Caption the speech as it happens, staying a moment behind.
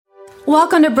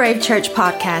Welcome to Brave Church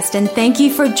Podcast, and thank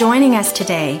you for joining us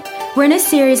today. We're in a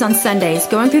series on Sundays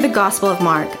going through the Gospel of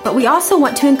Mark, but we also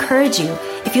want to encourage you.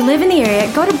 If you live in the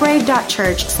area, go to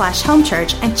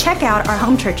brave.church/homechurch and check out our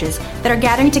home churches that are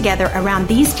gathering together around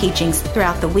these teachings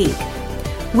throughout the week.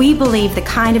 We believe the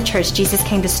kind of church Jesus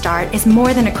came to start is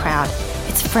more than a crowd.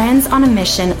 It's friends on a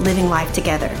mission living life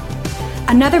together.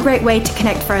 Another great way to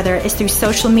connect further is through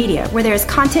social media, where there is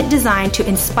content designed to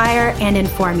inspire and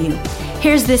inform you.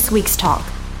 Here's this week's talk.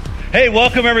 Hey,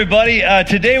 welcome everybody.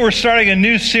 Today we're starting a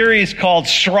new series called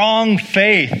Strong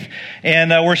Faith.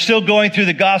 And we're still going through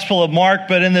the Gospel of Mark,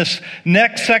 but in this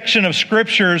next section of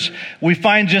scriptures, we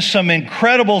find just some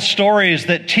incredible stories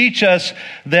that teach us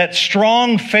that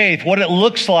strong faith, what it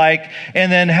looks like,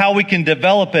 and then how we can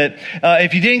develop it.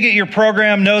 If you didn't get your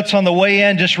program notes on the way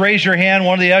in, just raise your hand.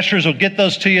 One of the ushers will get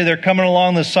those to you. They're coming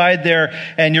along the side there,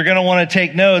 and you're going to want to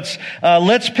take notes.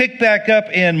 Let's pick back up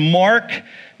in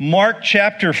Mark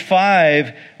chapter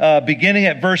 5, beginning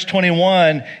at verse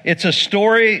 21, it's a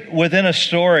story within a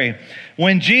story.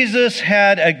 When Jesus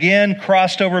had again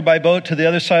crossed over by boat to the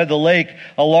other side of the lake,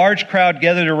 a large crowd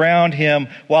gathered around him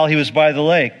while he was by the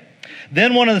lake.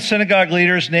 Then one of the synagogue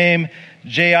leaders named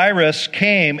Jairus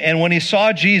came, and when he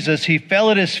saw Jesus, he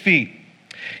fell at his feet.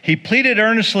 He pleaded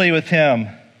earnestly with him,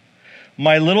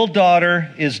 "My little daughter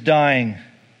is dying.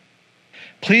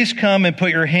 Please come and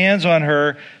put your hands on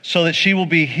her so that she will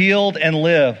be healed and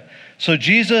live." So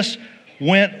Jesus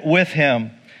went with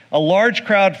him. A large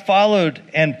crowd followed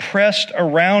and pressed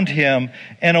around him,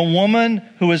 and a woman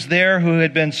who was there who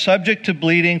had been subject to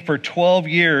bleeding for 12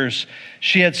 years.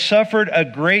 She had suffered a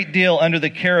great deal under the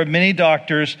care of many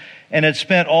doctors and had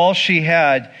spent all she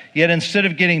had, yet instead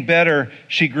of getting better,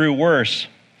 she grew worse.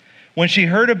 When she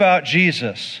heard about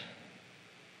Jesus,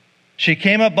 she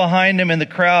came up behind him in the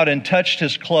crowd and touched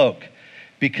his cloak,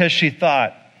 because she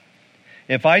thought,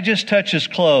 "If I just touch his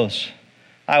clothes,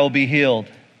 I will be healed."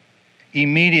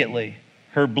 Immediately,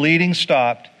 her bleeding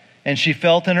stopped, and she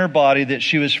felt in her body that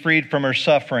she was freed from her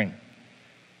suffering.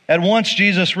 At once,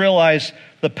 Jesus realized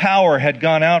the power had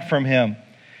gone out from him.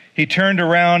 He turned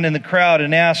around in the crowd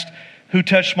and asked, "Who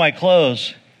touched my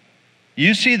clothes?"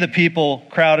 "You see the people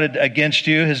crowded against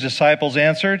you," his disciples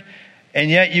answered, "and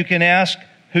yet you can ask,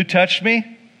 'Who touched me?'"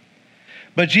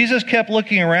 But Jesus kept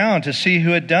looking around to see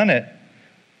who had done it.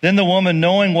 Then the woman,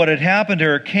 knowing what had happened to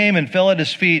her, came and fell at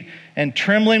his feet, and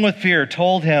trembling with fear,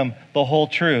 told him the whole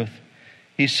truth.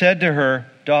 He said to her,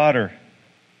 "Daughter,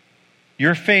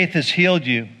 your faith has healed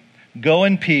you. Go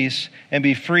in peace and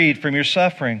be freed from your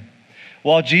suffering."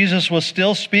 While Jesus was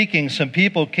still speaking, some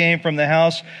people came from the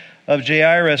house of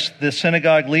Jairus, the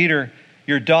synagogue leader.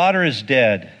 "Your daughter is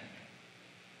dead,"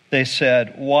 they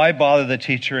said. "Why bother the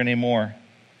teacher anymore?"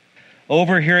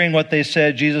 Overhearing what they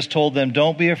said, Jesus told them,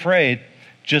 "Don't be afraid,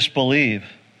 just believe."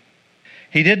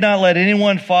 He did not let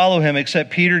anyone follow him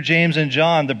except Peter, James, and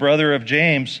John, the brother of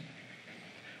James.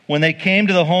 When they came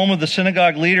to the home of the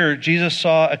synagogue leader, Jesus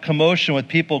saw a commotion with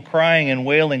people crying and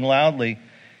wailing loudly.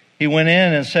 He went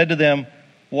in and said to them,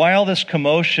 "Why all this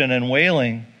commotion and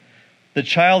wailing? The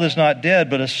child is not dead,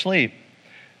 but asleep."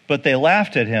 But they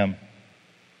laughed at him.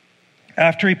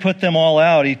 After he put them all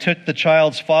out, he took the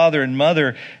child's father and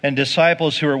mother and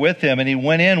disciples who were with him, and he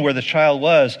went in where the child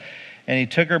was, and he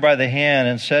took her by the hand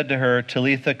and said to her,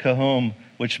 "Talitha Koum,"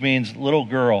 which means, "Little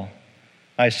girl,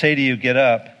 I say to you, get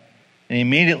up." And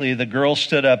immediately the girl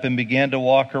stood up and began to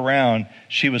walk around.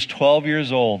 She was 12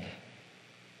 years old.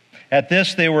 At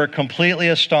this, they were completely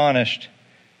astonished.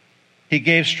 He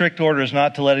gave strict orders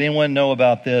not to let anyone know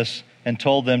about this and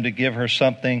told them to give her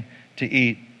something to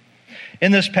eat.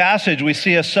 In this passage, we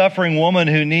see a suffering woman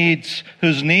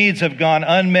whose needs have gone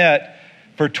unmet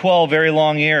for 12 very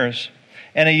long years,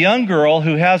 and a young girl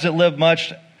who hasn't lived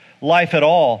much life at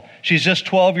all. She's just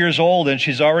 12 years old, and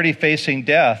she's already facing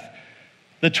death.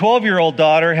 The 12-year-old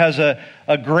daughter has a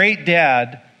great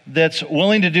dad that's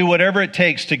willing to do whatever it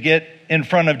takes to get in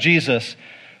front of Jesus.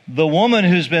 The woman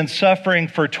who's been suffering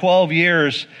for 12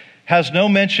 years has no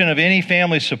mention of any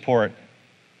family support,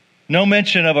 no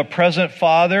mention of a present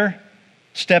father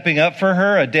stepping up for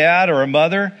her, a dad or a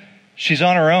mother. She's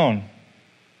on her own.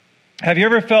 Have you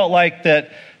ever felt like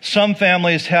that some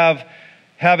families have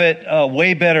it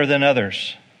way better than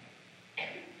others?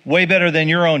 Way better than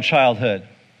your own childhood.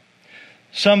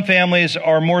 Some families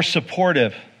are more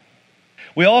supportive.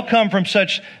 We all come from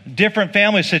such different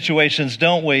family situations,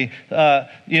 don't we?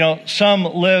 Some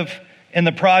live in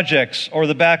the projects or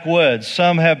the backwoods.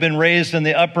 Some have been raised in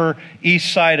the upper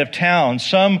east side of town.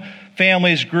 Some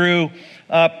families grew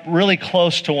up really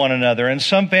close to one another, and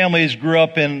some families grew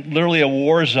up in literally a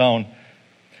war zone.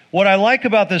 What I like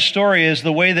about this story is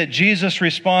the way that Jesus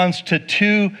responds to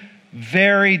two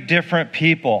very different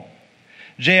people.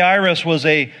 Jairus was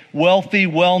a wealthy,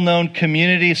 well-known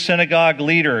community synagogue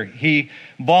leader. He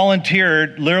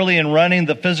volunteered literally in running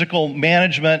the physical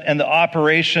management and the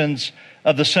operations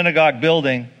of the synagogue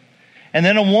building. And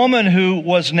then a woman who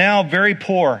was now very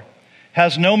poor,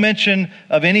 has no mention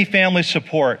of any family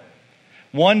support.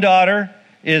 One daughter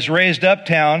is raised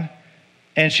uptown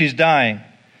and she's dying.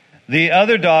 The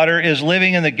other daughter is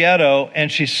living in the ghetto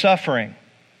and she's suffering.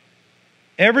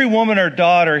 Every woman or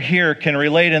daughter here can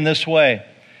relate in this way.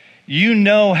 You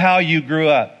know how you grew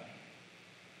up.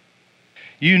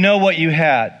 You know what you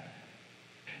had.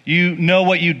 You know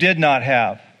what you did not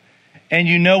have. And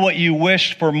you know what you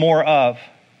wished for more of.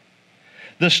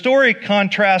 The story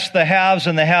contrasts the haves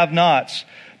and the have-nots.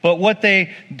 But what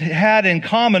they had in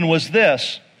common was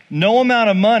this: no amount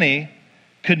of money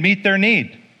could meet their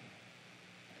need.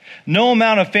 No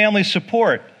amount of family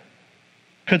support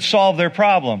could solve their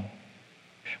problem.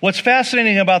 What's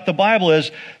fascinating about the Bible is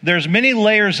there's many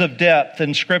layers of depth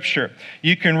in Scripture.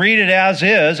 You can read it as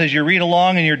is, as you read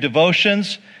along in your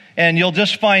devotions, and you'll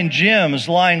just find gems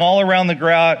lying all around the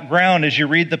ground as you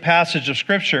read the passage of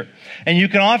Scripture. And you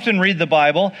can often read the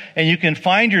Bible, and you can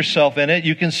find yourself in it.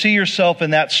 You can see yourself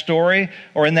in that story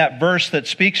or in that verse that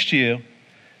speaks to you.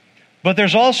 But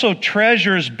there's also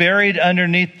treasures buried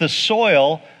underneath the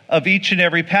soil of each and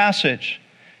every passage.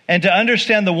 And to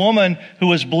understand the woman who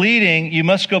was bleeding, you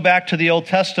must go back to the Old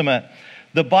Testament.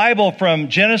 The Bible, from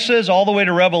Genesis all the way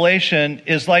to Revelation,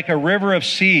 is like a river of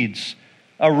seeds,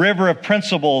 a river of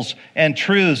principles and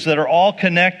truths that are all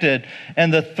connected.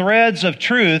 And the threads of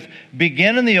truth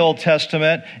begin in the Old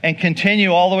Testament and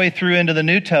continue all the way through into the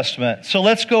New Testament. So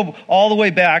let's go all the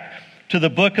way back to the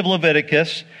book of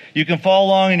Leviticus. You can follow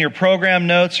along in your program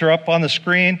notes or up on the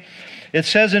screen. It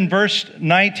says in verse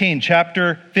 19,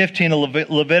 chapter 15 of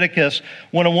Leviticus,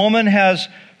 when a woman has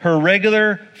her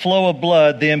regular flow of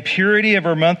blood, the impurity of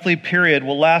her monthly period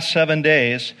will last 7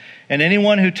 days, and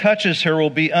anyone who touches her will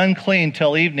be unclean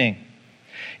till evening.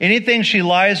 Anything she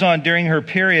lies on during her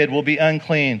period will be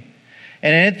unclean,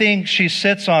 and anything she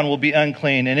sits on will be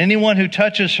unclean, and anyone who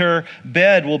touches her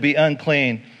bed will be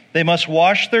unclean. They must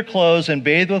wash their clothes and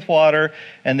bathe with water,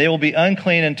 and they will be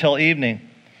unclean until evening.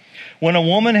 When a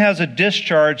woman has a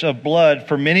discharge of blood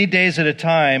for many days at a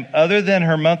time, other than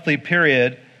her monthly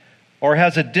period, or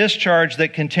has a discharge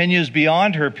that continues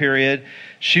beyond her period,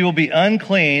 she will be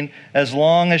unclean as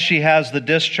long as she has the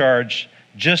discharge,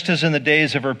 just as in the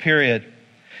days of her period.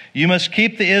 You must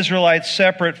keep the Israelites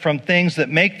separate from things that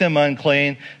make them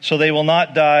unclean, so they will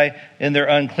not die in their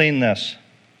uncleanness.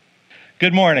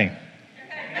 Good morning.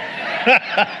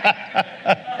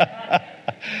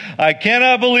 I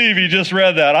cannot believe you just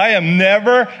read that. I am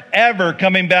never, ever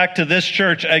coming back to this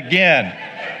church again.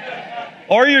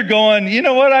 Or you're going, you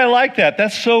know what, I like that.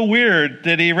 That's so weird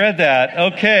that he read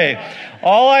that. Okay.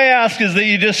 All I ask is that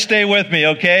you just stay with me,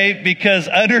 okay? Because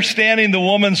understanding the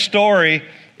woman's story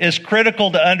is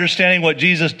critical to understanding what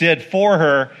Jesus did for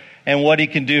her and what he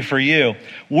can do for you.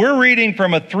 We're reading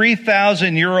from a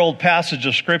 3,000-year-old passage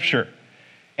of Scripture.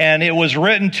 And it was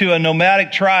written to a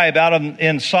nomadic tribe out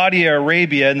in Saudi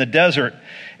Arabia in the desert.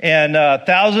 And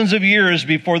thousands of years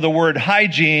before the word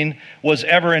hygiene was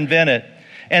ever invented.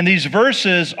 And these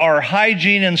verses are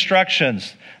hygiene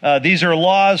instructions. These are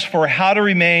laws for how to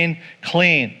remain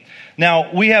clean.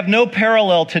 Now, we have no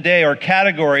parallel today or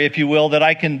category, if you will, that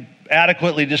I can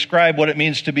adequately describe what it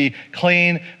means to be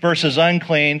clean versus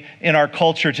unclean in our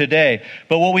culture today.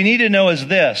 But what we need to know is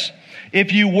this.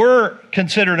 If you were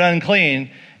considered unclean,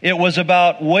 it was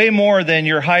about way more than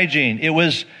your hygiene. It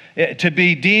was to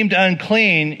be deemed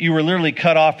unclean, you were literally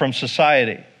cut off from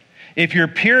society. If your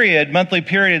monthly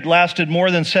period lasted more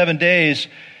than 7 days,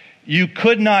 you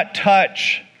could not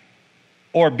touch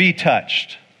or be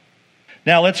touched.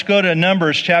 Now let's go to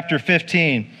Numbers chapter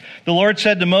 15. The Lord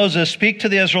said to Moses, "Speak to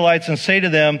the Israelites and say to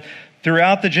them,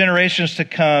 throughout the generations to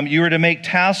come, you are to make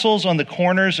tassels on the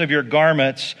corners of your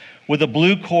garments with a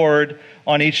blue cord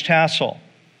on each tassel.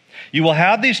 You will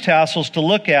have these tassels to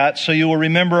look at, so you will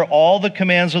remember all the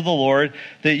commands of the Lord,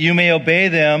 that you may obey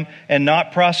them and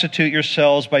not prostitute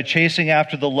yourselves by chasing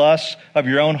after the lusts of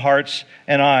your own hearts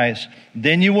and eyes.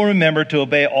 Then you will remember to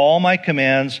obey all my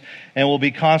commands and will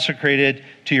be consecrated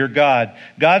to your God."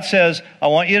 God says, I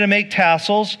want you to make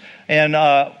tassels, and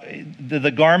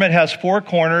the garment has 4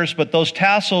 corners, but those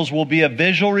tassels will be a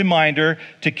visual reminder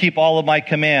to keep all of my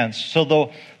commands.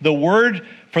 So the word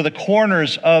for the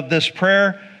corners of this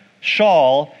prayer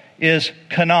shawl is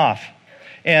kanaf.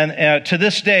 And to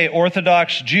this day,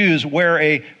 Orthodox Jews wear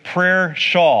a prayer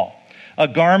shawl. a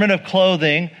garment of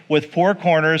clothing with 4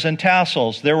 corners and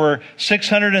tassels. There were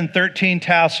 613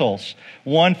 tassels,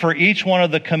 one for each one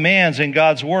of the commands in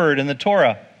God's word in the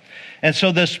Torah. And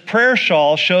so this prayer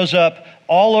shawl shows up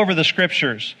all over the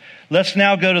scriptures. Let's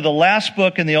now go to the last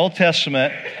book in the Old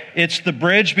Testament. It's the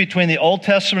bridge between the Old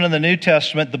Testament and the New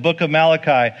Testament, the book of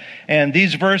Malachi. And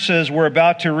these verses we're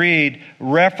about to read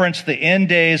reference the end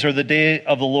days or the day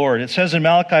of the Lord. It says in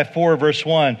Malachi 4, verse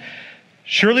 1,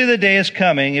 "Surely the day is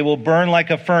coming, it will burn like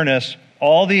a furnace.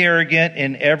 All the arrogant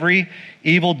and every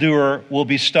evildoer will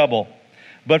be stubble.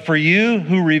 But for you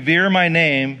who revere my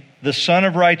name, the Son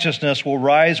of Righteousness will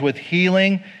rise with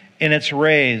healing in its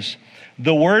rays."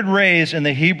 The word rays in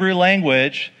the Hebrew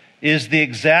language is the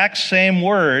exact same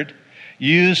word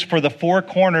used for the 4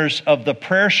 corners of the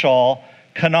prayer shawl,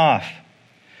 kanaf.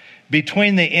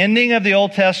 Between the ending of the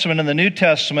Old Testament and the New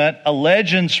Testament, a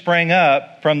legend sprang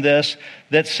up from this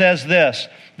that says this,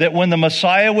 that when the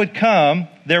Messiah would come,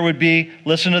 there would be,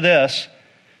 listen to this,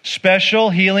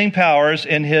 special healing powers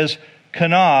in his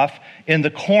kanaf in the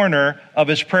corner of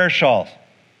his prayer shawl.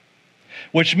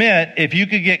 Which meant if you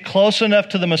could get close enough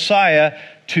to the Messiah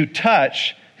to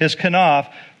touch his kanaf,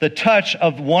 the touch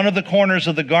of one of the corners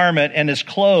of the garment and his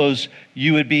clothes,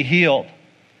 you would be healed.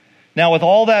 Now, with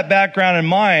all that background in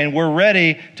mind, we're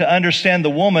ready to understand the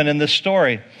woman in this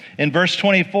story. In verse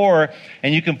 24,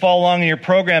 and you can follow along in your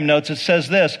program notes, it says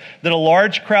this, that a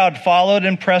large crowd followed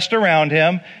and pressed around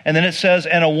him. And then it says,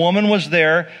 and a woman was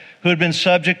there who had been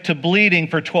subject to bleeding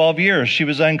for 12 years. She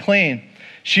was unclean.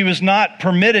 She was not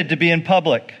permitted to be in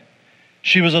public.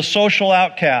 She was a social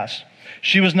outcast.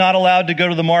 She was not allowed to go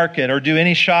to the market or do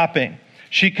any shopping.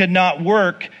 She could not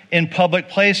work in public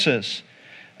places.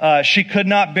 She could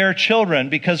not bear children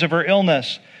because of her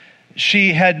illness.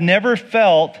 She had never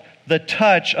felt the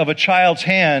touch of a child's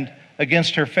hand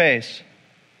against her face.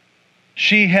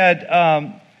 She had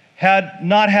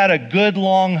not had a good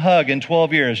long hug in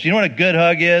 12 years. Do you know what a good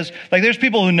hug is? Like there's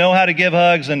people who know how to give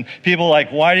hugs and people like,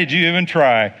 why did you even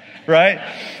try? Right?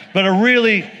 But a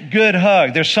really good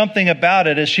hug, there's something about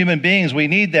it. As human beings, we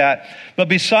need that. But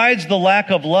besides the lack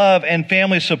of love and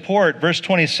family support, verse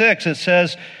 26, it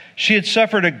says, she had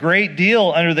suffered a great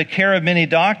deal under the care of many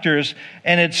doctors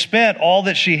and had spent all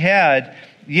that she had.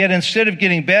 Yet instead of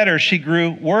getting better, she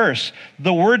grew worse.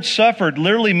 The word suffered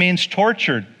literally means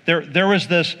tortured. There was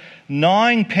this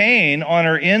gnawing pain on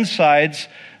her insides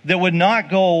that would not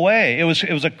go away. It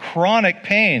was a chronic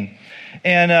pain.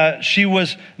 And she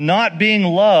was not being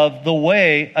loved the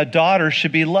way a daughter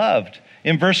should be loved.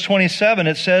 In verse 27,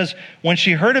 it says, when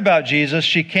she heard about Jesus,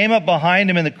 she came up behind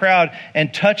him in the crowd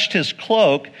and touched his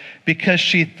cloak because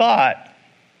she thought,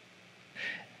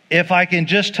 if I can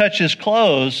just touch his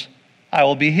clothes, I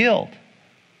will be healed.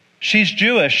 She's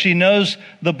Jewish. She knows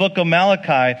the book of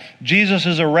Malachi. Jesus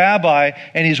is a rabbi,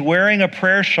 and he's wearing a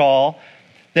prayer shawl,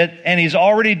 and he's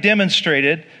already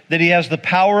demonstrated that he has the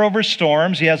power over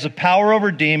storms, he has the power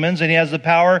over demons, and he has the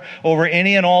power over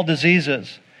any and all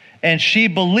diseases. And she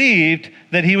believed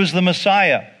that he was the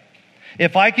Messiah.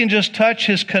 If I can just touch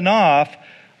his kanaf,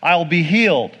 I'll be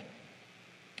healed.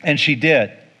 And she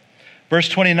did. Verse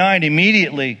 29,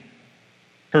 immediately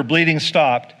her bleeding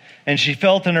stopped, and she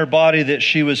felt in her body that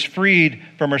she was freed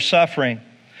from her suffering.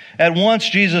 At once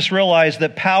Jesus realized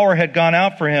that power had gone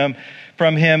out from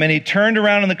him, and he turned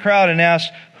around in the crowd and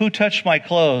asked, who touched my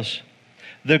clothes?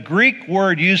 The Greek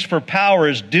word used for power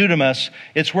is dunamis.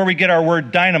 It's where we get our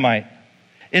word dynamite.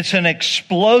 It's an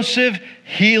explosive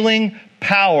healing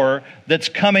power that's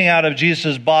coming out of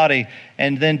Jesus' body.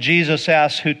 And then Jesus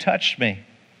asks, who touched me?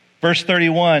 Verse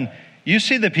 31, you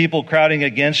see the people crowding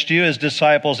against you, his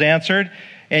disciples answered,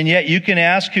 and yet you can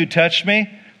ask who touched me?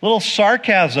 A little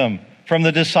sarcasm from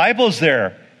the disciples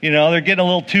there. You know, they're getting a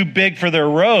little too big for their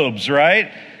robes,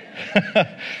 right?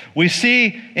 We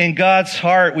see in God's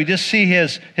heart, we just see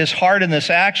his heart in this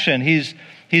action.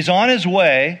 He's on his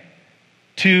way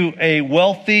to a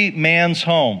wealthy man's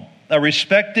home, a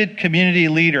respected community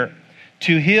leader,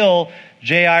 to heal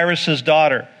Jairus'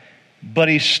 daughter. But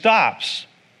he stops.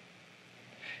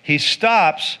 He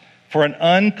stops for an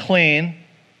unclean,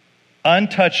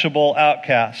 untouchable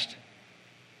outcast.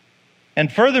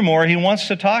 And furthermore, he wants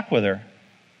to talk with her.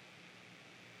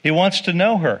 He wants to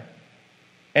know her.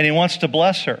 And he wants to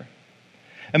bless her.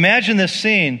 Imagine this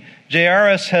scene.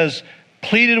 Jairus has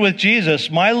pleaded with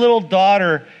Jesus, my little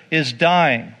daughter is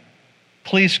dying.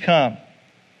 Please come.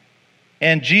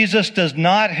 And Jesus does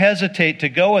not hesitate to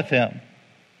go with him.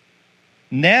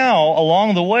 Now,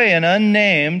 along the way, an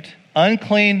unnamed,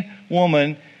 unclean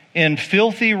woman in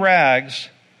filthy rags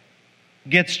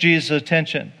gets Jesus'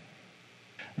 attention.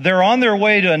 They're on their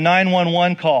way to a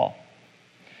 911 call.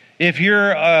 If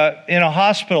you're in a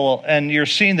hospital and you're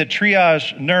seeing the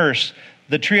triage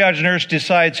nurse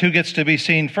decides who gets to be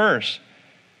seen first.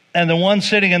 And the one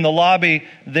sitting in the lobby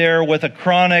there with a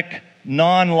chronic,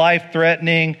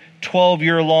 non-life-threatening,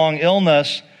 12-year-long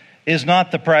illness is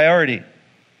not the priority.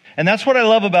 And that's what I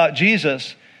love about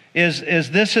Jesus, is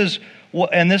this is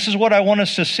what I want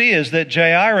us to see, is that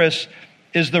Jairus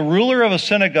is the ruler of a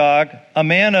synagogue, a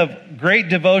man of great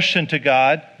devotion to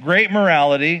God, great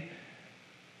morality,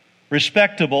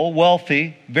 respectable,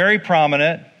 wealthy, very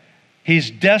prominent. He's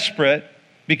desperate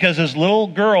because his little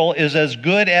girl is as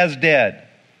good as dead.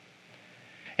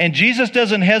 And Jesus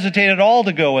doesn't hesitate at all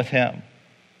to go with him.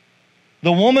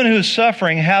 The woman who's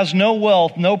suffering has no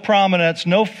wealth, no prominence,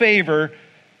 no favor,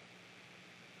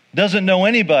 doesn't know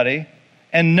anybody,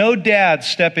 and no dad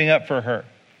stepping up for her.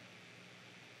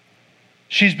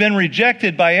 She's been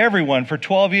rejected by everyone for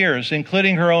 12 years,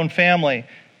 including her own family.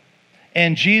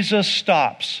 And Jesus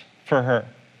stops for her.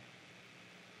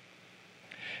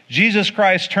 Jesus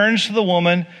Christ turns to the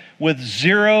woman with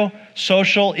zero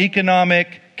social, economic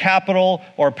capital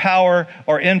or power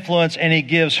or influence, and he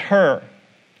gives her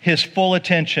his full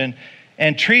attention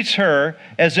and treats her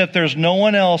as if there's no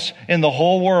one else in the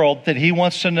whole world that he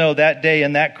wants to know that day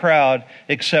in that crowd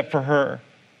except for her.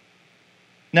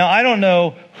 Now, I don't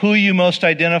know who you most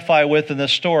identify with in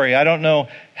this story. I don't know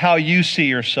how you see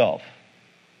yourself.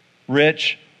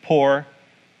 Rich, poor,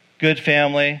 good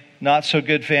family, not so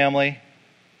good family,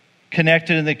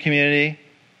 connected in the community,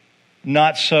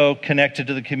 not so connected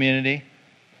to the community.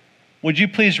 Would you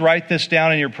please write this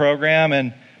down in your program,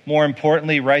 and more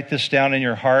importantly, write this down in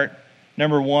your heart?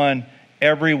 Number one,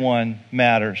 everyone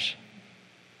matters.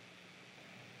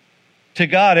 To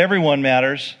God, everyone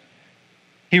matters.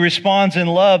 He responds in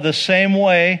love the same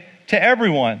way to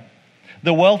everyone.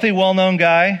 The wealthy, well-known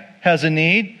guy has a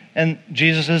need, and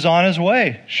Jesus is on his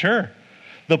way. Sure.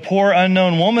 The poor,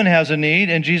 unknown woman has a need,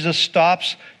 and Jesus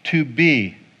stops to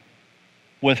be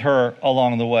with her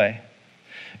along the way.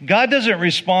 God doesn't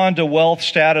respond to wealth,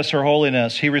 status, or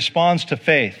holiness. He responds to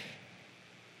faith.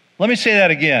 Let me say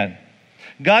that again.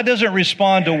 God doesn't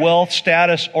respond to wealth,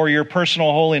 status, or your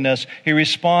personal holiness. He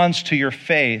responds to your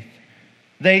faith.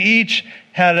 They each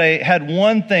had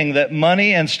one thing that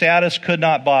money and status could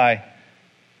not buy.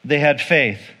 They had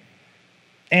faith,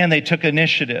 and they took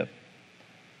initiative.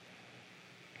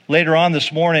 Later on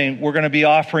this morning, we're going to be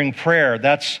offering prayer.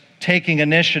 That's taking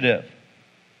initiative.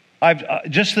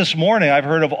 Just this morning, I've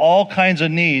heard of all kinds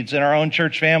of needs in our own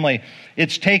church family.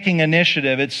 It's taking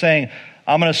initiative. It's saying,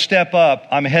 I'm going to step up.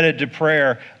 I'm headed to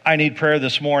prayer. I need prayer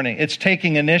this morning. It's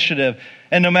taking initiative.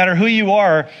 And no matter who you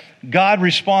are, God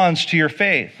responds to your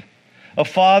faith. A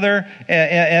father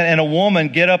and a woman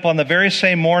get up on the very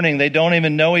same morning. They don't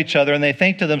even know each other, and they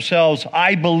think to themselves,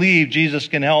 I believe Jesus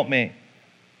can help me.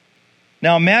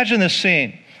 Now imagine this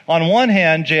scene. On one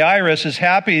hand, Jairus is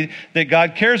happy that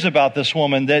God cares about this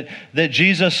woman, that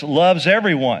Jesus loves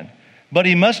everyone. But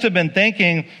he must have been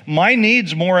thinking, my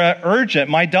need's more urgent.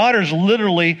 My daughter's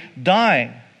literally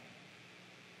dying.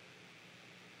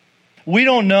 We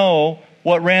don't know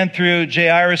what ran through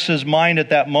Jairus' mind at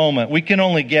that moment. We can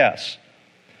only guess.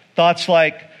 Thoughts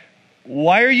like,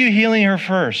 why are you healing her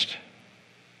first?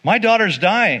 My daughter's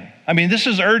dying. I mean, this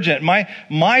is urgent.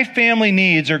 My family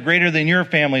needs are greater than your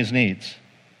family's needs.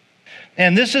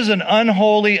 And this is an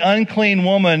unholy, unclean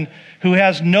woman who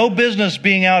has no business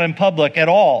being out in public at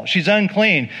all. She's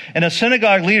unclean. And a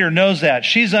synagogue leader knows that.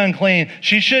 She's unclean.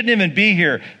 She shouldn't even be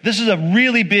here. This is a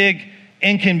really big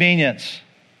inconvenience.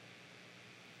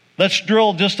 Let's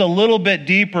drill just a little bit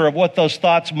deeper of what those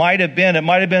thoughts might have been. It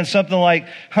might have been something like,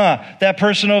 that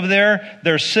person over there,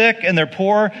 they're sick and they're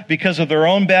poor because of their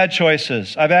own bad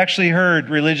choices. I've actually heard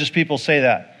religious people say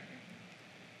that.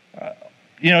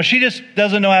 She just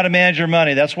doesn't know how to manage her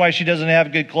money. That's why she doesn't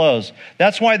have good clothes.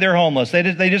 That's why they're homeless.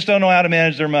 They just don't know how to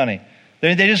manage their money.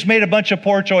 They just made a bunch of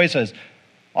poor choices.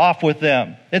 Off with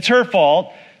them. It's her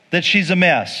fault that she's a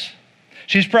mess.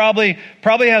 She's probably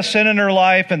has sin in her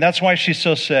life, and that's why she's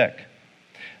so sick.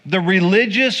 The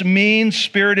religious,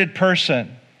 mean-spirited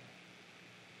person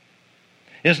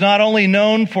is not only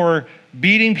known for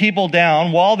beating people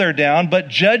down while they're down, but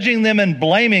judging them and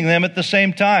blaming them at the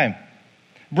same time.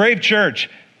 Brave Church,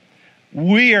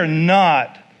 we are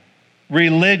not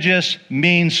religious,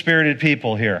 mean-spirited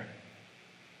people here.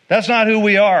 That's not who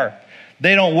we are.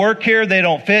 They don't work here. They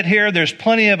don't fit here. There's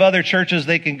plenty of other churches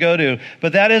they can go to.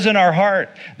 But that isn't our heart.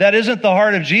 That isn't the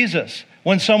heart of Jesus.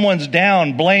 When someone's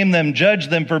down, blame them, judge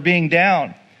them for being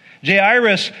down.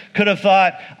 Jairus could have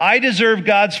thought, I deserve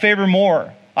God's favor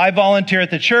more. I volunteer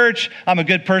at the church. I'm a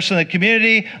good person in the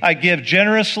community. I give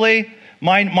generously.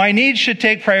 My needs should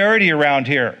take priority around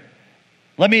here.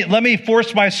 Let me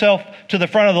force myself to the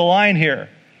front of the line here.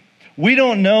 We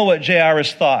don't know what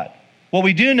Jairus thought. What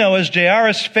we do know is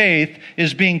Jairus' faith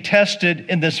is being tested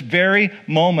in this very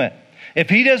moment. If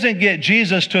he doesn't get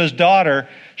Jesus to his daughter,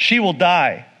 she will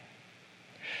die.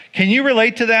 Can you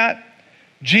relate to that?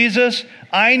 Jesus,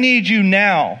 I need you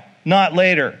now, not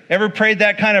later. Ever prayed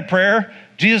that kind of prayer?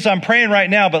 Jesus, I'm praying right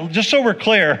now, but just so we're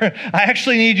clear, I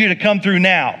actually need you to come through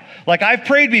now. Like I've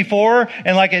prayed before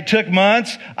and like it took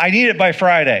months. I need it by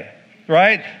Friday,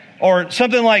 right? Or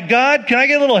something like, God, can I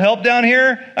get a little help down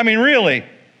here? I mean, really,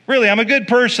 I'm a good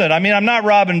person. I mean, I'm not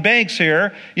robbing banks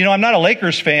here. You know, I'm not a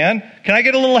Lakers fan. Can I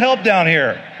get a little help down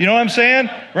here? You know what I'm saying?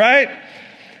 Right?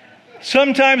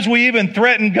 Sometimes we even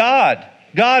threaten God.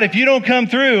 God, if you don't come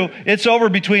through, it's over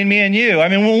between me and you. I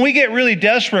mean, when we get really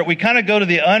desperate, we kind of go to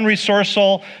the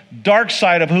unresourceful, dark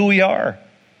side of who we are.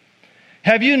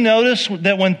 Have you noticed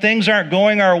that when things aren't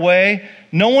going our way,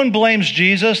 no one blames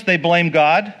Jesus, they blame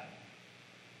God?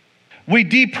 We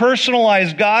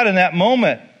depersonalize God in that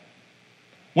moment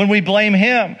when we blame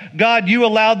Him. God, you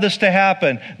allowed this to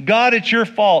happen. God, it's your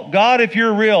fault. God, if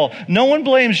you're real. No one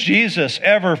blames Jesus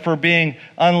ever for being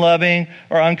unloving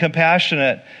or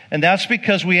uncompassionate. And that's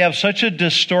because we have such a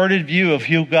distorted view of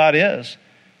who God is.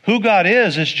 Who God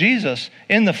is Jesus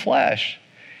in the flesh.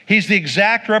 He's the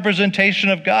exact representation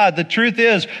of God. The truth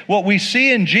is, what we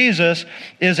see in Jesus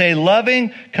is a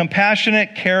loving,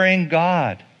 compassionate, caring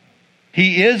God.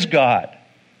 He is God.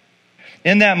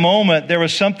 In that moment, there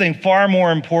was something far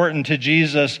more important to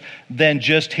Jesus than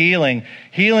just healing.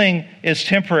 Healing is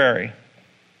temporary.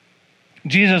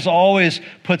 Jesus always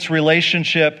puts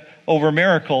relationship over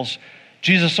miracles.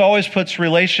 Jesus always puts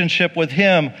relationship with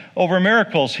Him over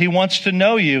miracles. He wants to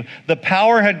know you. The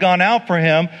power had gone out for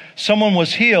Him. Someone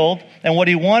was healed, and what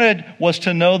He wanted was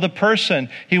to know the person.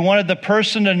 He wanted the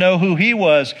person to know who He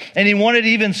was, and He wanted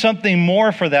even something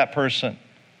more for that person.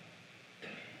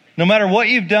 No matter what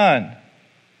you've done,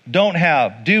 don't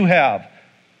have, do have,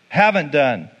 haven't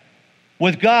done.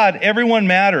 With God, everyone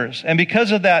matters. And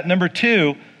because of that, number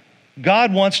two,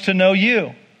 God wants to know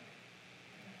you.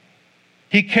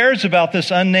 He cares about this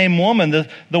unnamed woman,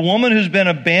 the woman who's been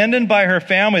abandoned by her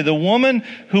family, the woman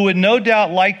who would no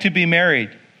doubt like to be married.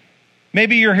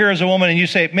 Maybe you're here as a woman and you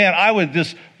say, man, I would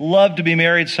just love to be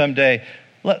married someday.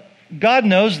 God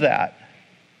knows that.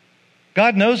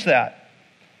 God knows that.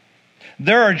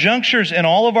 There are junctures in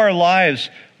all of our lives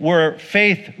where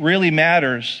faith really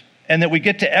matters and that we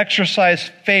get to exercise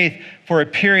faith for a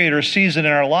period or season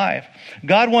in our life.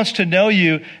 God wants to know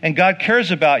you and God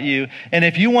cares about you. And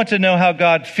if you want to know how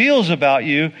God feels about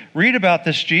you, read about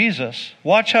this Jesus.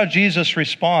 Watch how Jesus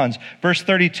responds. Verse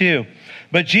 32.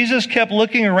 But Jesus kept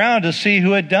looking around to see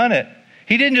who had done it.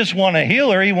 He didn't just want to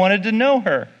heal her, He wanted to know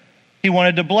her. He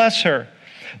wanted to bless her.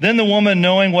 Then the woman,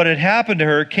 knowing what had happened to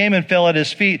her, came and fell at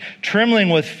His feet, trembling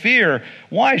with fear.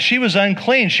 Why? She was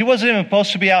unclean. She wasn't even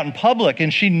supposed to be out in public,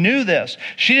 and she knew this.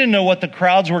 She didn't know what the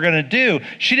crowds were going to do.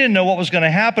 She didn't know what was going to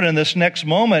happen in this next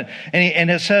moment. And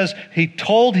it says, He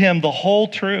told him the whole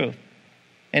truth.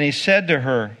 And He said to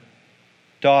her,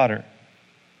 daughter,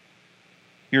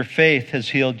 your faith has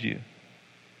healed you.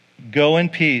 Go in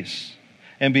peace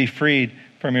and be freed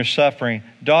from your suffering.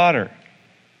 Daughter,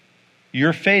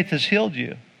 your faith has healed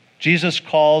you. Jesus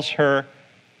calls her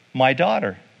my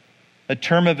daughter, a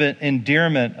term of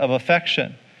endearment, of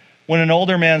affection. When an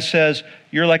older man says,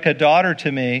 you're like a daughter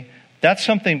to me, that's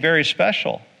something very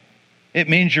special. It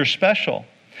means you're special.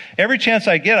 Every chance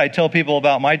I get, I tell people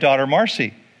about my daughter,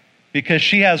 Marcy, because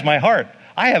she has my heart.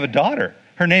 I have a daughter.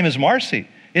 Her name is Marcy.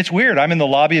 It's weird. I'm in the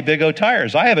lobby of Big O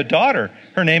Tires. I have a daughter.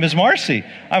 Her name is Marcy.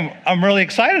 I'm really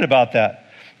excited about that.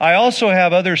 I also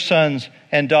have other sons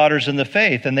and daughters in the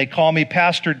faith, and they call me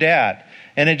Pastor Dad.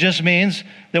 And it just means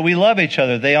that we love each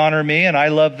other. They honor me, and I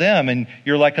love them. And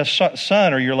you're like a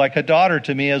son or you're like a daughter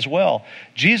to me as well.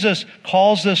 Jesus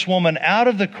calls this woman out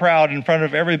of the crowd in front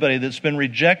of everybody that's been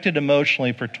rejected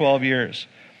emotionally for 12 years.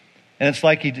 And it's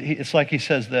like he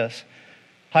says this,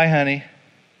 hi, honey.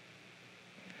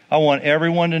 I want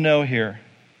everyone to know here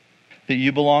that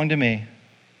you belong to me.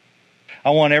 I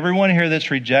want everyone here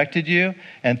that's rejected you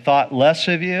and thought less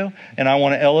of you, and I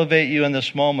want to elevate you in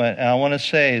this moment, and I want to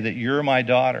say that you're my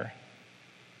daughter.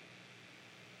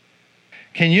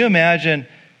 Can you imagine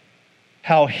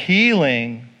how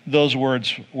healing those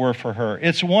words were for her?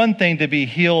 It's one thing to be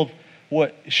healed.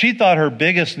 What she thought her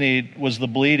biggest need was the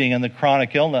bleeding and the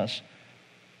chronic illness.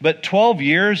 But 12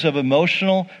 years of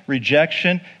emotional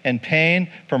rejection and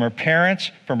pain from her parents,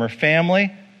 from her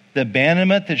family, the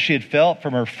abandonment that she had felt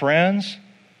from her friends.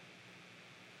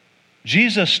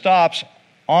 Jesus stops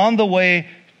on the way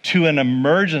to an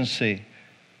emergency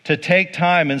to take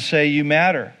time and say, you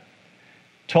matter.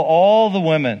 To all the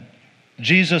women,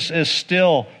 Jesus is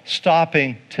still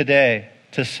stopping today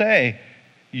to say,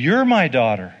 you're my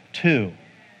daughter too.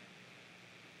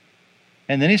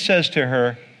 And then he says to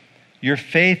her, your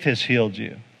faith has healed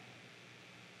you.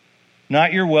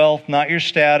 Not your wealth, not your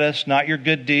status, not your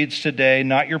good deeds today,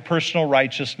 not your personal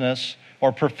righteousness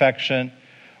or perfection,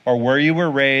 or where you were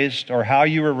raised, or how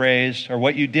you were raised, or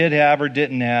what you did have or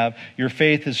didn't have. Your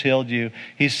faith has healed you.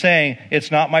 He's saying,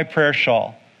 it's not my prayer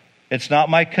shawl. It's not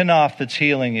my kanaf that's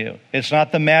healing you. It's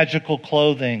not the magical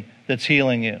clothing that's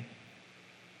healing you.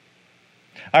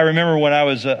 I remember when I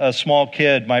was a small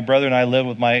kid, my brother and I lived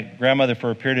with my grandmother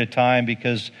for a period of time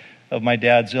because of my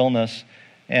dad's illness.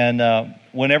 And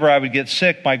whenever I would get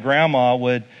sick, my grandma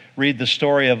would read the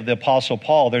story of the Apostle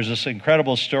Paul. There's this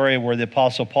incredible story where the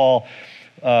Apostle Paul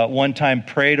one time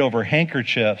prayed over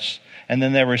handkerchiefs, and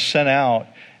then they were sent out,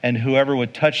 and whoever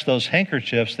would touch those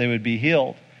handkerchiefs, they would be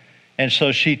healed. And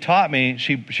so she taught me,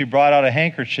 she brought out a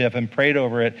handkerchief and prayed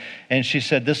over it, and she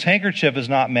said, this handkerchief is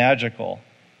not magical.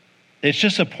 It's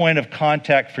just a point of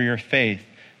contact for your faith,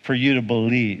 for you to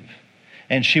believe.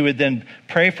 And she would then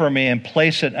pray for me and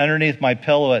place it underneath my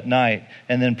pillow at night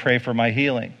and then pray for my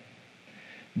healing.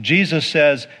 Jesus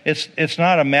says it's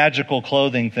not a magical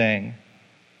clothing thing.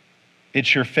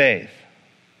 It's your faith.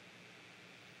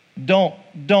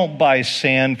 Don't buy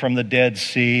sand from the Dead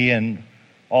Sea and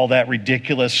all that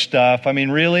ridiculous stuff. I mean,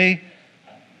 really?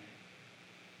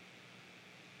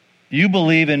 You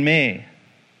believe in me.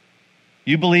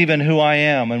 You believe in who I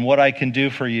am and what I can do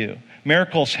for you.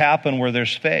 Miracles happen where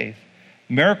there's faith.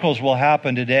 Miracles will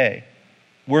happen today.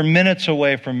 We're minutes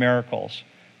away from miracles.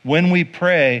 When we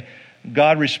pray,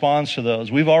 God responds to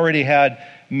those. We've already had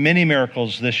many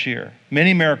miracles this year,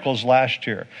 many miracles last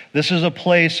year. This is a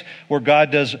place where God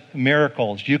does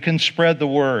miracles. You can spread the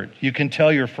word. You can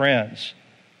tell your friends.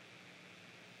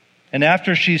 And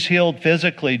after she's healed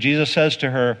physically, Jesus says to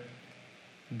her,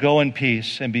 go in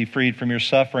peace and be freed from your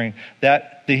suffering.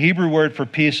 That the Hebrew word for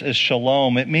peace is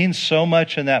shalom. It means so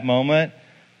much in that moment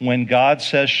when God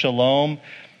says shalom.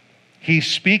 He's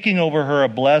speaking over her a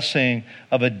blessing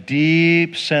of a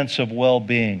deep sense of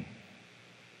well-being,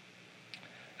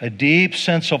 a deep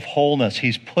sense of wholeness.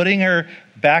 He's putting her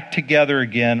back together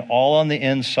again, all on the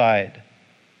inside.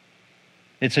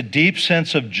 It's a deep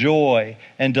sense of joy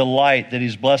and delight that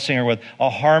he's blessing her with,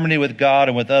 a harmony with God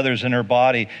and with others in her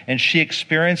body. And she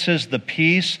experiences the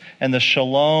peace and the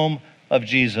shalom of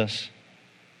Jesus.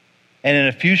 And in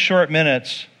a few short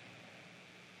minutes,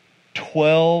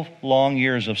 12 long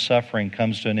years of suffering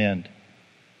comes to an end.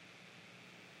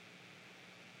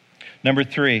 Number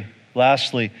 3,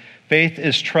 lastly, faith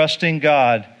is trusting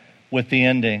God with the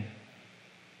ending.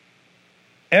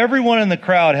 Everyone in the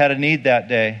crowd had a need that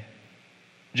day.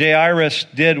 Jairus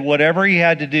did whatever he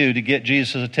had to do to get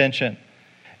Jesus' attention.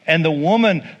 And the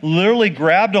woman literally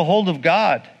grabbed a hold of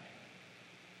God.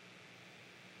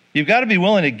 You've got to be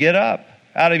willing to get up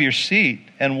out of your seat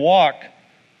and walk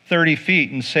 30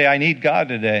 feet and say, I need God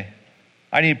today.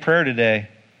 I need prayer today.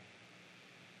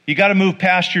 You got to move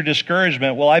past your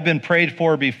discouragement. Well, I've been prayed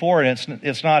for before and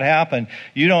it's not happened.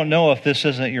 You don't know if this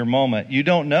isn't your moment. You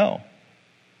don't know.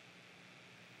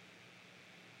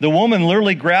 The woman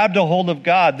literally grabbed a hold of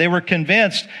God. They were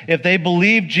convinced if they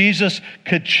believed Jesus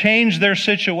could change their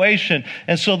situation.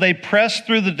 And so they pressed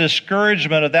through the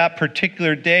discouragement of that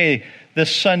particular day,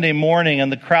 this Sunday morning,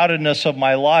 and the crowdedness of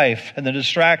my life and the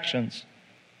distractions.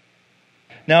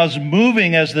 Now, as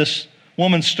moving as this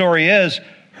woman's story is,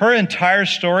 her entire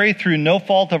story, through no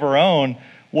fault of her own,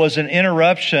 was an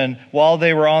interruption while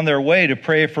they were on their way to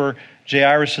pray for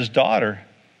Jairus' daughter.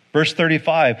 Verse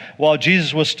 35, while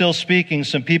Jesus was still speaking,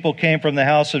 some people came from the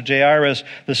house of Jairus,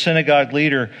 the synagogue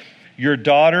leader. Your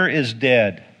daughter is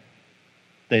dead,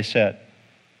 they said.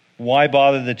 Why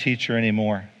bother the teacher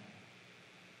anymore?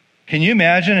 Can you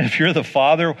imagine if you're the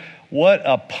father, what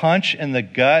a punch in the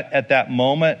gut at that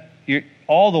moment?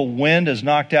 All the wind is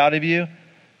knocked out of you.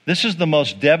 This is the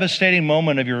most devastating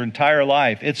moment of your entire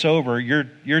life. It's over. Your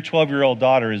 12-year-old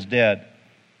daughter is dead.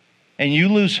 And you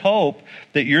lose hope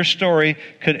that your story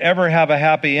could ever have a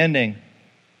happy ending.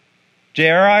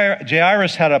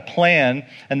 Jairus had a plan,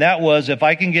 and that was, if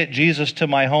I can get Jesus to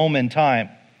my home in time.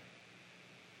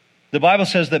 The Bible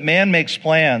says that man makes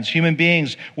plans. Human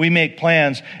beings, we make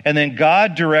plans, and then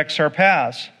God directs our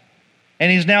paths.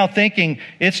 And he's now thinking,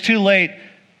 it's too late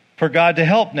for God to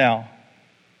help now.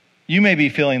 You may be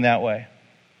feeling that way.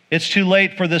 It's too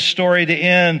late for this story to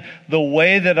end the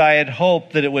way that I had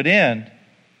hoped that it would end.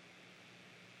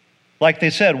 Like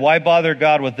they said, why bother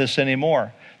God with this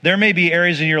anymore? There may be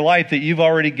areas in your life that you've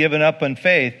already given up on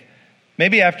faith,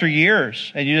 maybe after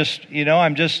years, and you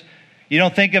just, You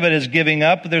don't think of it as giving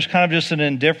up, but there's kind of just an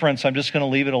indifference. I'm just going to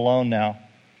leave it alone now.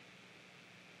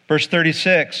 Verse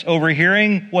 36,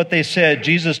 overhearing what they said,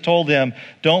 Jesus told them,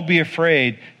 don't be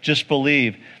afraid, just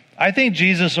believe. I think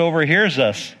Jesus overhears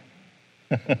us.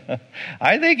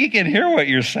 I think he can hear what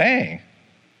you're saying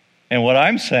and what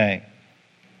I'm saying.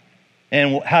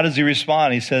 And how does he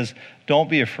respond? He says, don't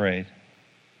be afraid,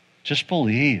 just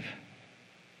believe.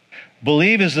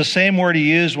 Believe is the same word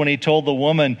he used when he told the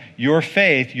woman, your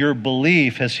faith, your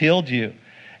belief has healed you.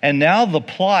 And now the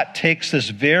plot takes this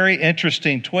very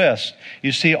interesting twist.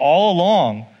 You see, all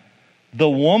along, the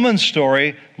woman's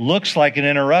story looks like an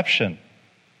interruption.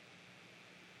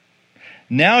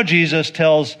 Now Jesus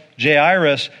tells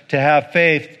Jairus to have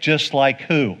faith just like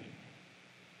who?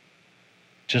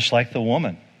 Just like the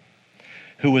woman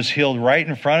who was healed right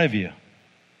in front of you.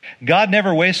 God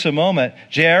never wastes a moment.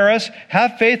 Jairus,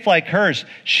 have faith like hers.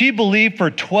 She believed for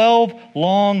 12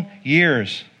 long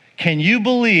years. Can you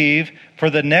believe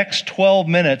for the next 12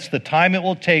 minutes the time it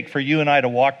will take for you and I to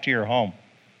walk to your home?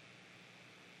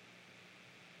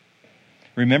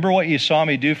 Remember what you saw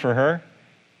me do for her?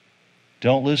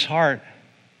 Don't lose heart.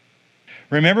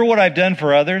 Remember what I've done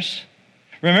for others?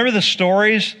 Remember the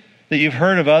stories that you've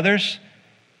heard of others?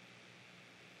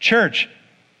 Church,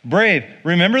 Brave,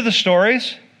 remember the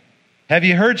stories? Have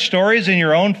you heard stories in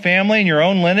your own family, in your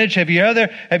own lineage? Have you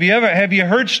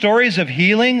heard stories of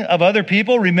healing of other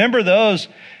people? Remember those.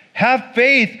 Have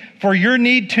faith for your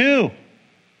need too.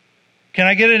 Can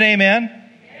I get an amen?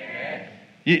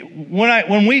 Amen.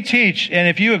 When we teach, and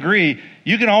if you agree,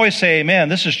 you can always say amen.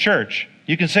 This is church.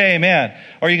 You can say amen.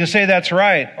 Or you can say that's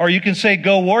right. Or you can say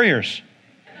go Warriors.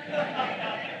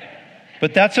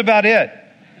 But that's about it.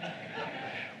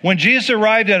 When Jesus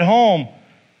arrived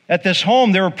at this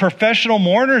home, there were professional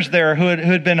mourners there who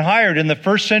had been hired. In the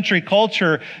first century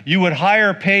culture, you would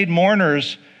hire paid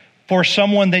mourners for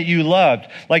someone that you loved.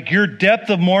 Like your depth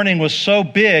of mourning was so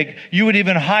big, you would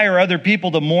even hire other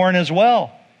people to mourn as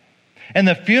well. And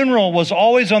the funeral was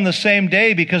always on the same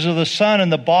day because of the sun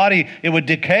and the body, it would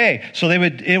decay. So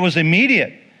it was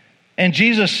immediate. And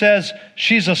Jesus says,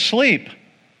 she's asleep.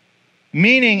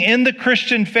 Meaning in the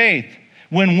Christian faith,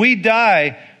 when we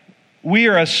die, we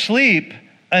are asleep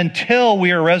until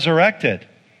we are resurrected.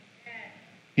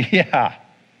 Yeah.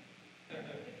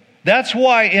 That's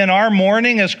why in our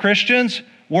mourning as Christians,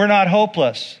 we're not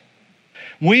hopeless.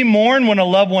 We mourn when a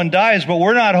loved one dies, but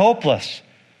we're not hopeless.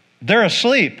 They're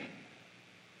asleep.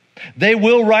 They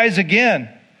will rise again.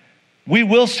 We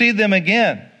will see them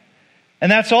again.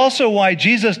 And that's also why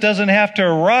Jesus doesn't have to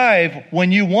arrive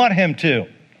when you want him to.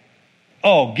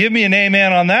 Oh, give me an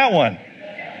amen on that one.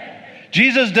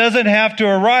 Jesus doesn't have to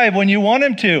arrive when you want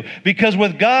him to, because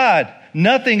with God,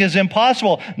 nothing is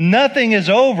impossible. Nothing is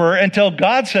over until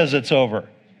God says it's over.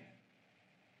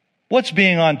 What's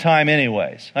being on time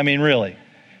anyways? I mean, really.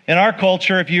 In our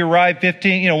culture, if you arrive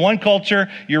one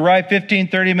culture, you arrive 15,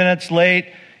 30 minutes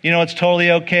late, it's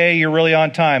totally okay, you're really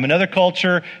on time. Another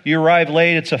culture, you arrive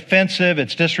late, it's offensive,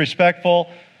 it's disrespectful.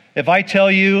 If I tell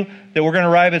you that we're going to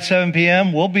arrive at 7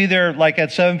 p.m., we'll be there like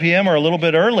at 7 p.m. or a little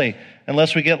bit early,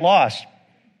 unless we get lost.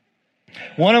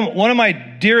 One of my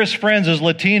dearest friends is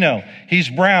Latino. He's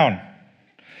brown.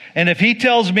 And if he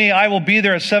tells me I will be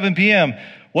there at 7 p.m.,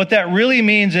 what that really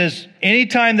means is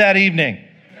anytime that evening,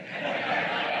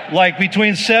 like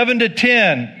between 7 to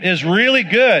 10 is really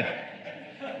good.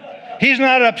 He's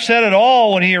not upset at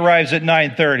all when he arrives at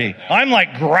 9:30. I'm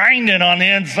like grinding on the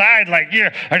inside like,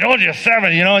 yeah, I told you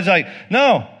 7, It's like,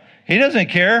 no, he doesn't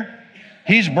care.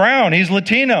 He's brown. He's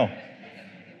Latino.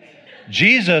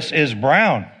 Jesus is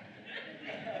brown.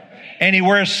 And he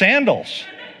wears sandals.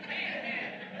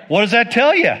 What does that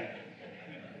tell you?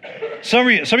 Some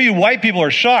of you white people are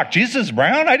shocked. Jesus is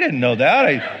brown? I didn't know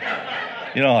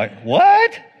that. Like,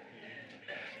 what?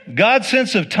 God's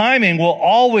sense of timing will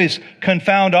always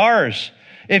confound ours.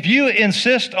 If you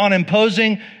insist on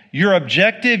imposing your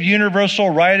objective, universal,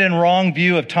 right and wrong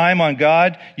view of time on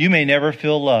God, you may never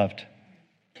feel loved.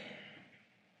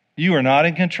 You are not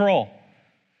in control.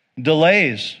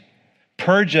 Delays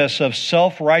purge us of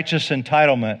self-righteous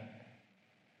entitlement,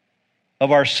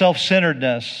 of our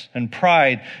self-centeredness and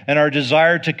pride, and our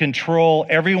desire to control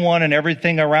everyone and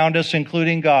everything around us,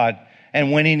 including God,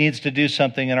 and when he needs to do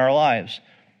something in our lives.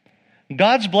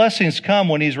 God's blessings come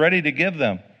when he's ready to give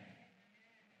them.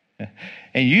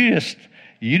 And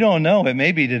you don't know. It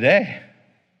may be today.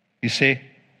 You see?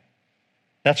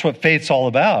 That's what faith's all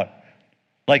about.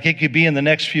 Like it could be in the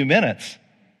next few minutes.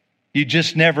 You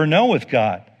just never know with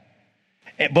God.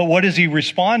 But what does he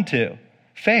respond to?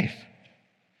 Faith.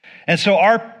 And so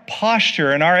our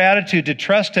posture and our attitude to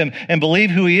trust him and believe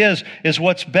who he is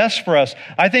what's best for us.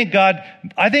 I think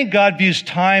God views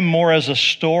time more as a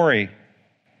story.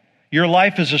 Your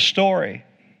life is a story.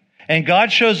 And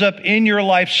God shows up in your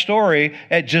life story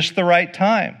at just the right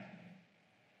time.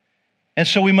 And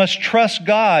so we must trust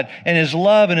God and his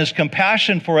love and his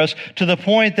compassion for us to the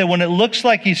point that when it looks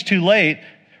like he's too late,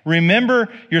 remember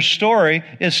your story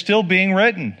is still being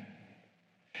written.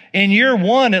 In year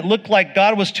 1, it looked like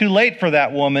God was too late for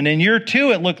that woman. In year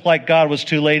 2, it looked like God was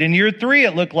too late. In year 3,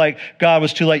 it looked like God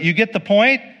was too late. You get the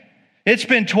point? It's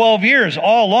been 12 years.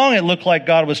 All along, it looked like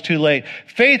God was too late.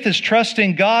 Faith is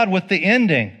trusting God with the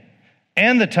ending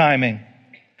and the timing.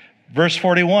 Verse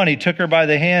 41, he took her by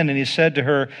the hand and he said to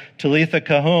her, Talitha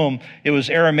Kahum. It was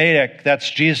Aramaic. That's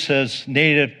Jesus'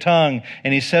 native tongue.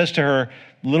 And he says to her,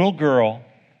 little girl,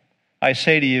 I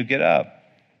say to you, get up.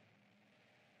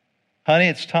 Honey,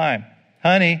 it's time.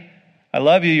 Honey, I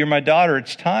love you. You're my daughter.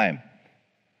 It's time.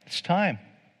 It's time.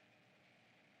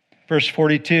 Verse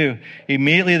 42,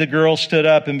 immediately the girl stood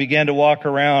up and began to walk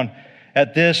around.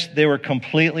 At this, they were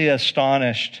completely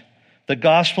astonished. The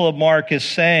Gospel of Mark is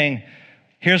saying,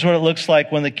 here's what it looks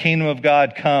like when the kingdom of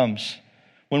God comes.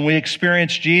 When we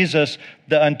experience Jesus,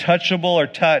 the untouchable are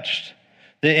touched,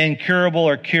 the incurable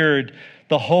are cured,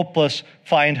 the hopeless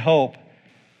find hope.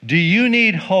 Do you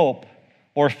need hope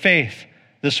or faith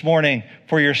this morning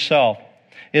for yourself?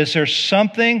 Is there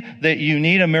something that you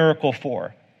need a miracle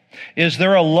for? Is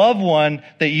there a loved one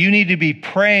that you need to be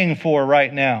praying for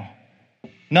right now?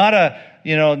 Not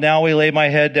now we lay my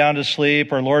head down to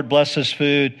sleep, or Lord bless this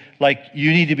food. Like,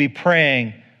 you need to be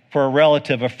praying for a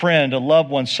relative, a friend, a loved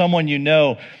one, someone you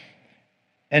know.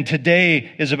 And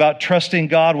today is about trusting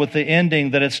God with the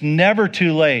ending that it's never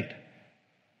too late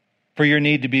for your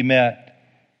need to be met.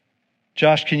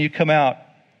 Josh, can you come out?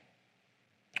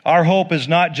 Our hope is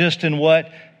not just in what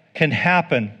can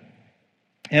happen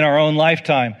in our own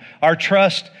lifetime. Our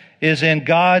trust is in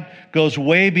God goes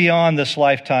way beyond this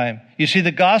lifetime. You see,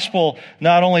 the gospel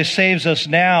not only saves us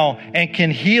now and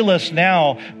can heal us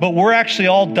now, but we're actually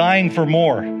all dying for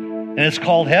more. And it's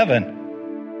called heaven.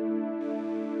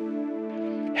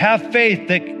 Have faith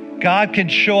that God can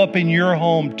show up in your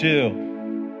home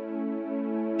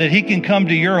too. That he can come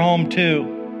to your home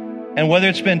too. And whether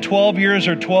it's been 12 years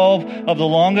or 12 of the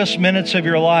longest minutes of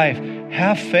your life,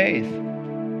 have faith.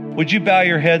 Would you bow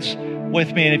your heads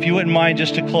with me? And if you wouldn't mind,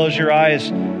 just to close your eyes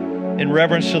in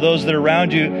reverence to those that are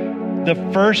around you. The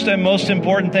first and most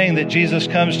important thing that Jesus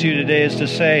comes to you today is to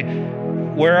say,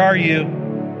 where are you?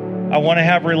 I want to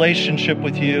have a relationship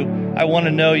with you. I want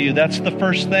to know you. That's the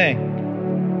first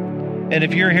thing. And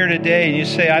if you're here today and you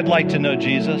say, I'd like to know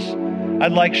Jesus.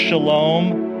 I'd like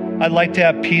shalom. I'd like to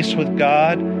have peace with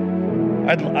God.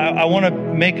 I want to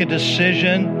make a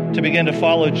decision to begin to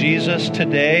follow Jesus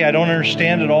today. I don't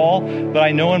understand it all, but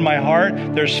I know in my heart,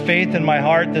 there's faith in my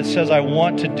heart that says, I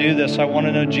want to do this. I want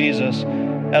to know Jesus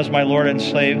as my Lord and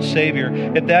Savior.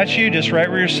 If that's you, just right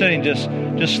where you're sitting, just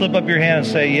slip up your hand and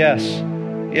say, yes,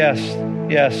 yes,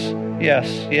 yes, yes,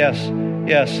 yes,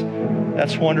 yes.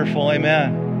 That's wonderful.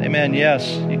 Amen. Amen. Yes.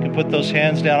 You can put those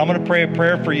hands down. I'm going to pray a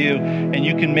prayer for you, and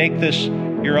you can make this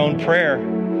your own prayer.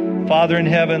 Father in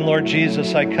heaven, Lord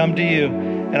Jesus, I come to you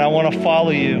and I want to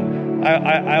follow you.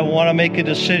 I want to make a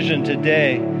decision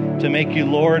today to make you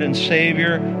Lord and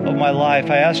Savior of my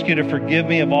life. I ask you to forgive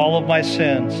me of all of my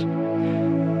sins.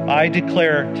 I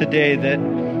declare today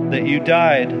that you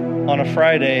died on a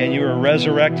Friday and you were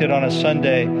resurrected on a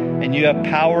Sunday, and you have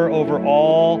power over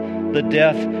all the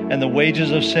death and the wages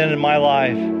of sin in my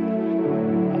life.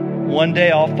 One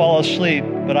day I'll fall asleep,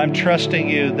 but I'm trusting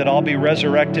you that I'll be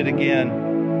resurrected again.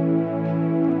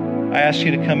 I ask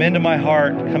you to come into my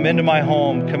heart, come into my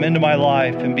home, come into my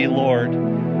life, and be Lord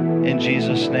in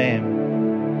Jesus'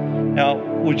 name. Now,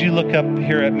 would you look up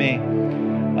here at me?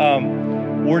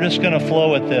 We're just going to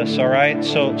flow with this, all right?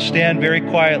 So stand very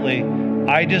quietly.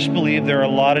 I just believe there are a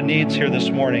lot of needs here this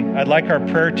morning. I'd like our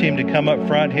prayer team to come up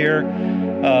front here.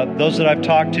 Those that I've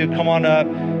talked to, come on up.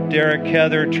 Derek,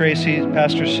 Heather, Tracy,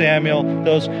 Pastor Samuel,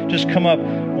 those, just come up.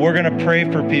 We're going to pray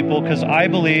for people because I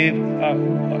believe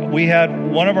we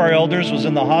had one of our elders was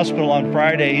in the hospital on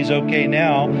Friday. He's okay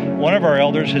now. One of our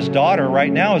elders, his daughter,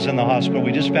 right now is in the hospital.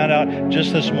 We just found out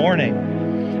just this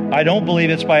morning. I don't believe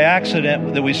it's by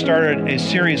accident that we started a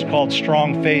series called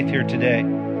Strong Faith here today.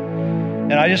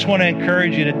 And I just want to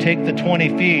encourage you to take the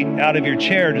 20 feet out of your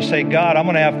chair to say, God, I'm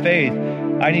going to have faith.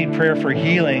 I need prayer for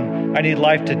healing. I need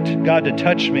God to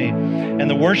touch me. And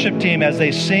the worship team, as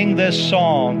they sing this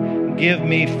song, Give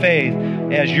Me Faith,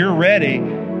 as you're ready,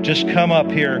 just come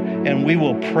up here and we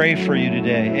will pray for you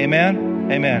today. Amen?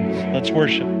 Amen. Let's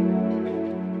worship.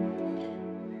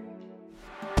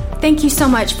 Thank you so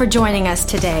much for joining us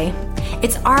today.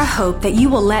 It's our hope that you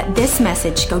will let this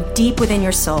message go deep within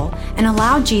your soul and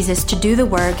allow Jesus to do the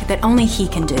work that only He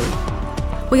can do.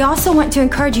 We also want to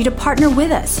encourage you to partner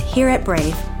with us here at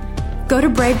Brave. Go to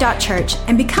brave.church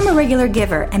and become a regular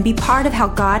giver and be part of how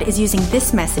God is using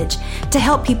this message to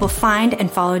help people find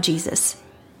and follow Jesus.